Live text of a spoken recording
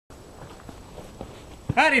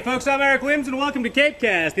Howdy folks, I'm Eric Williams and welcome to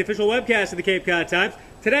CapeCast, the official webcast of the Cape Cod Times.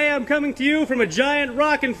 Today I'm coming to you from a giant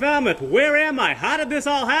rock in Falmouth. Where am I? How did this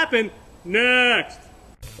all happen? Next!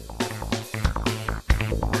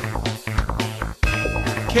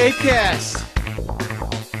 CapeCast!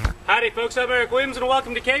 Howdy folks, I'm Eric Williams and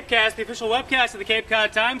welcome to CapeCast, the official webcast of the Cape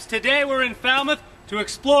Cod Times. Today we're in Falmouth to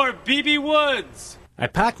explore BB Woods. I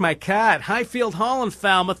packed my car at Highfield Hall in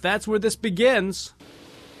Falmouth. That's where this begins.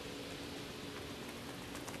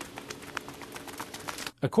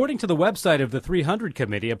 According to the website of the 300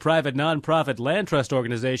 Committee, a private non-profit land trust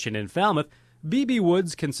organization in Falmouth, BB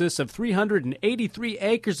Woods consists of 383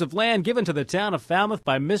 acres of land given to the town of Falmouth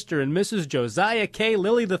by Mr. and Mrs. Josiah K.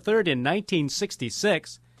 Lilly III in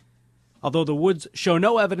 1966. Although the woods show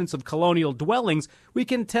no evidence of colonial dwellings, we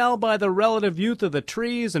can tell by the relative youth of the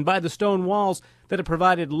trees and by the stone walls that it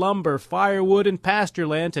provided lumber, firewood, and pasture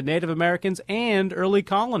land to Native Americans and early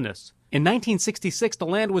colonists. In 1966, the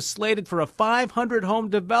land was slated for a 500-home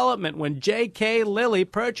development when J.K. Lilly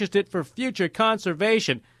purchased it for future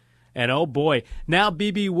conservation. And oh boy, now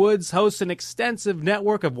BB Woods hosts an extensive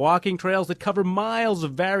network of walking trails that cover miles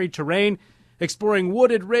of varied terrain, exploring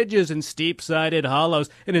wooded ridges and steep-sided hollows,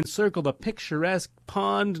 and encircle the picturesque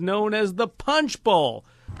pond known as the Punch Bowl.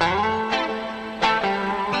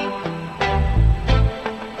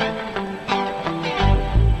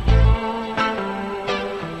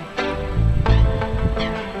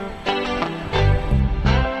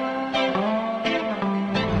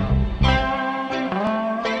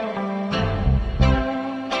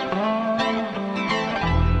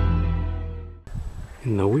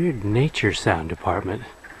 In the weird nature sound department.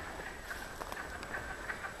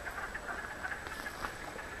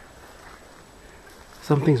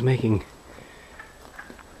 Something's making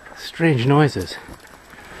strange noises.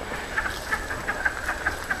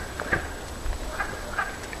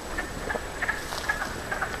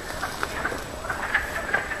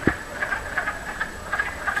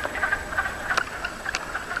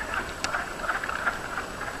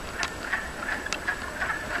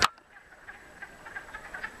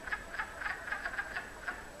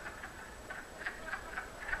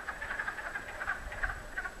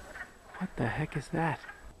 What the heck is that?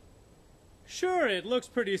 Sure, it looks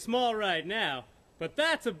pretty small right now, but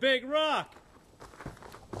that's a big rock.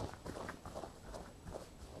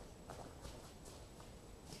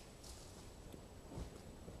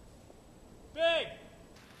 Big!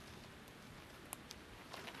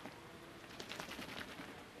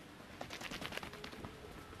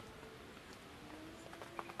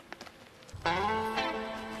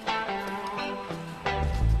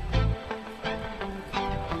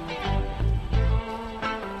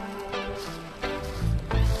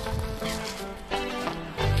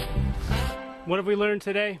 What have we learned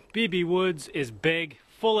today? BB Woods is big,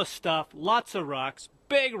 full of stuff, lots of rocks,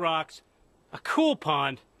 big rocks, a cool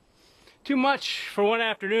pond. Too much for one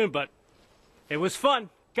afternoon, but it was fun.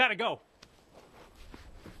 Gotta go.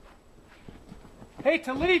 Hate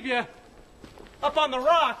to leave you up on the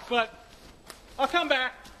rock, but I'll come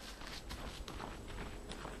back.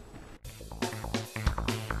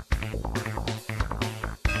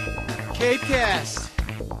 CapeCast!